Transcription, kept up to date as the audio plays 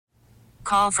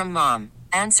Call from mom.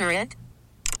 Answer it.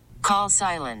 Call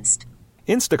silenced.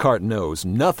 Instacart knows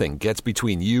nothing gets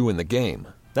between you and the game.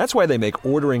 That's why they make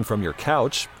ordering from your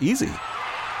couch easy.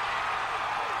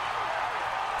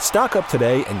 Stock up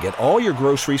today and get all your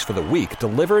groceries for the week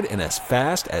delivered in as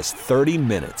fast as 30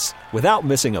 minutes without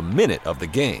missing a minute of the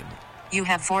game. You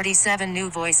have 47 new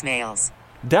voicemails.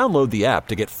 Download the app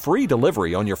to get free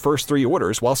delivery on your first 3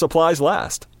 orders while supplies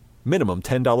last. Minimum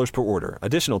 $10 per order.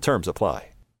 Additional terms apply.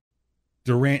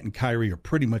 Durant and Kyrie are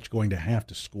pretty much going to have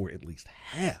to score at least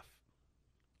half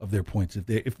of their points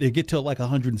if they get to like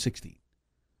 116.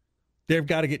 They've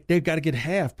got to get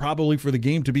half probably for the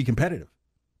game to be competitive.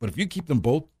 But if you keep them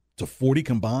both to 40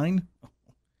 combined,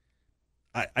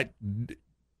 I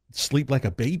sleep like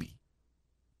a baby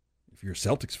if you're a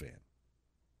Celtics fan.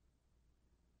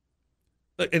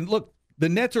 And look, the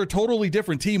Nets are a totally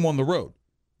different team on the road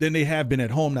than they have been at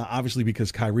home now, obviously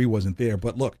because Kyrie wasn't there.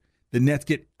 But look, the Nets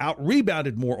get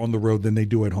out-rebounded more on the road than they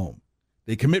do at home.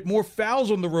 They commit more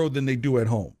fouls on the road than they do at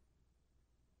home.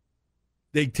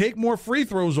 They take more free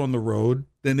throws on the road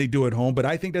than they do at home, but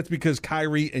I think that's because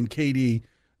Kyrie and KD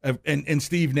and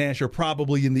Steve Nash are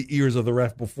probably in the ears of the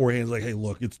ref beforehand. It's like, hey,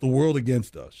 look, it's the world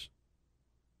against us.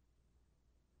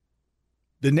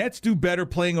 The Nets do better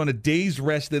playing on a day's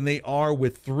rest than they are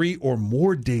with 3 or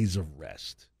more days of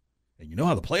rest. And you know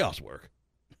how the playoffs work.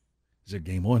 Is there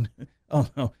game one? Oh,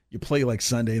 no. You play like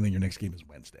Sunday, and then your next game is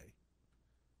Wednesday.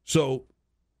 So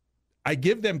I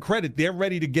give them credit. They're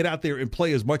ready to get out there and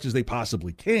play as much as they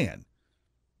possibly can.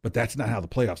 But that's not how the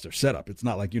playoffs are set up. It's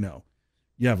not like, you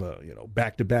have a,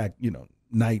 back-to-back,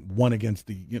 night, one against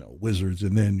the, Wizards,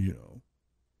 and then,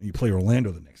 you play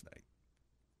Orlando the next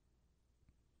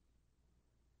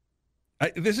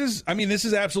night. This is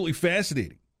absolutely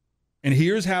fascinating. And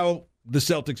here's how the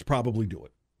Celtics probably do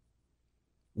it.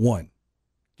 1,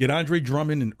 get Andre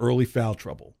Drummond in early foul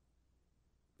trouble.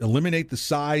 Eliminate the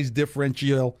size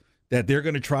differential that they're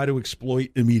going to try to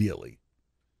exploit immediately,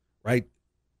 right?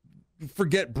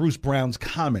 Forget Bruce Brown's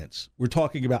comments. We're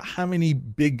talking about how many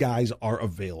big guys are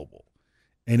available.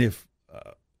 And if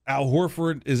Al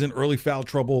Horford is in early foul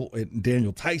trouble and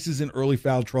Daniel Tice is in early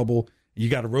foul trouble, you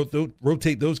got to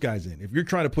rotate those guys in. If you're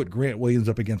trying to put Grant Williams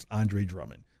up against Andre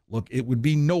Drummond, look, it would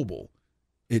be noble.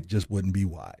 It just wouldn't be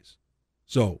wise.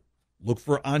 So look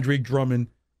for Andre Drummond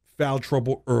foul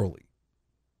trouble early.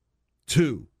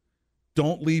 2,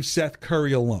 don't leave Seth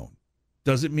Curry alone.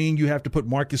 Doesn't mean you have to put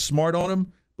Marcus Smart on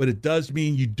him, but it does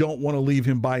mean you don't want to leave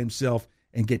him by himself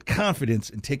and get confidence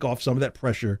and take off some of that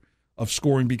pressure of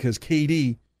scoring because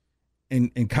KD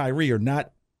and Kyrie are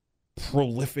not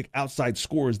prolific outside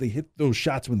scorers. They hit those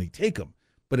shots when they take them,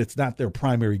 but it's not their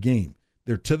primary game.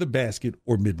 They're to the basket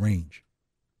or mid-range.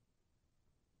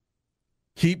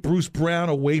 Keep Bruce Brown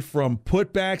away from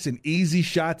putbacks and easy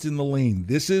shots in the lane.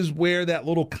 This is where that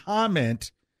little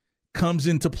comment comes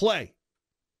into play.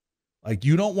 Like,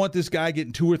 you don't want this guy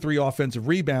getting 2 or 3 offensive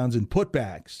rebounds and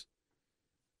putbacks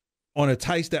on a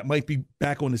Tice that might be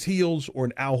back on his heels or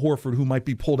an Al Horford who might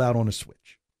be pulled out on a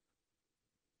switch.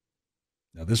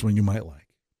 Now, this one you might like.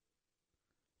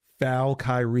 Foul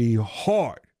Kyrie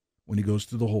hard when he goes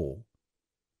to the hole.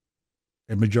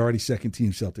 And majority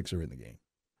second-team Celtics are in the game.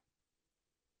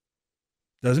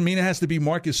 Doesn't mean it has to be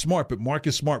Marcus Smart, but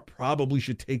Marcus Smart probably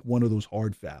should take one of those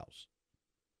hard fouls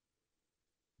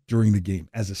during the game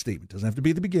as a statement. Doesn't have to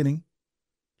be at the beginning.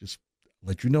 Just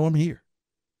let you know I'm here.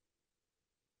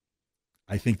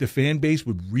 I think the fan base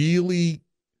would really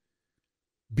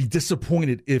be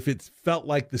disappointed if it felt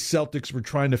like the Celtics were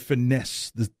trying to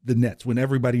finesse the Nets when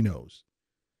everybody knows.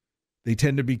 They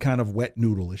tend to be kind of wet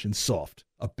noodle-ish and soft,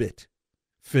 a bit.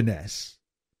 Finesse.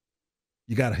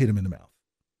 You got to hit them in the mouth.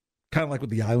 Kind of like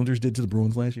what the Islanders did to the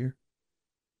Bruins last year.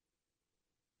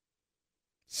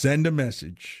 Send a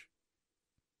message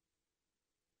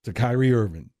to Kyrie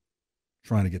Irving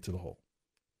trying to get to the hole.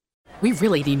 We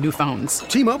really need new phones.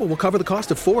 T-Mobile will cover the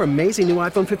cost of 4 amazing new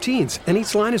iPhone 15s, and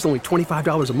each line is only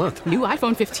 $25 a month. New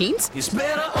iPhone 15s? It's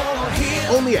better over here.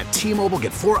 Only at T-Mobile,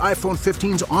 get 4 iPhone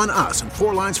 15s on us and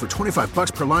 4 lines for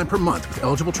 $25 per line per month with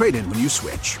eligible trade-in when you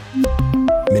switch.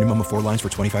 Minimum of 4 lines for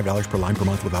 $25 per line per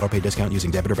month with autopay discount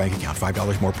using debit or bank account.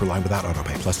 $5 more per line without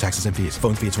autopay, plus taxes and fees.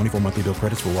 Phone fee at 24 monthly bill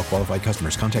credits for well-qualified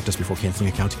customers. Contact us before canceling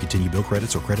account to continue bill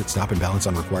credits or credit stop and balance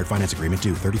on required finance agreement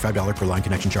due. $35 per line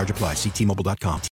connection charge applies. See T-Mobile.com.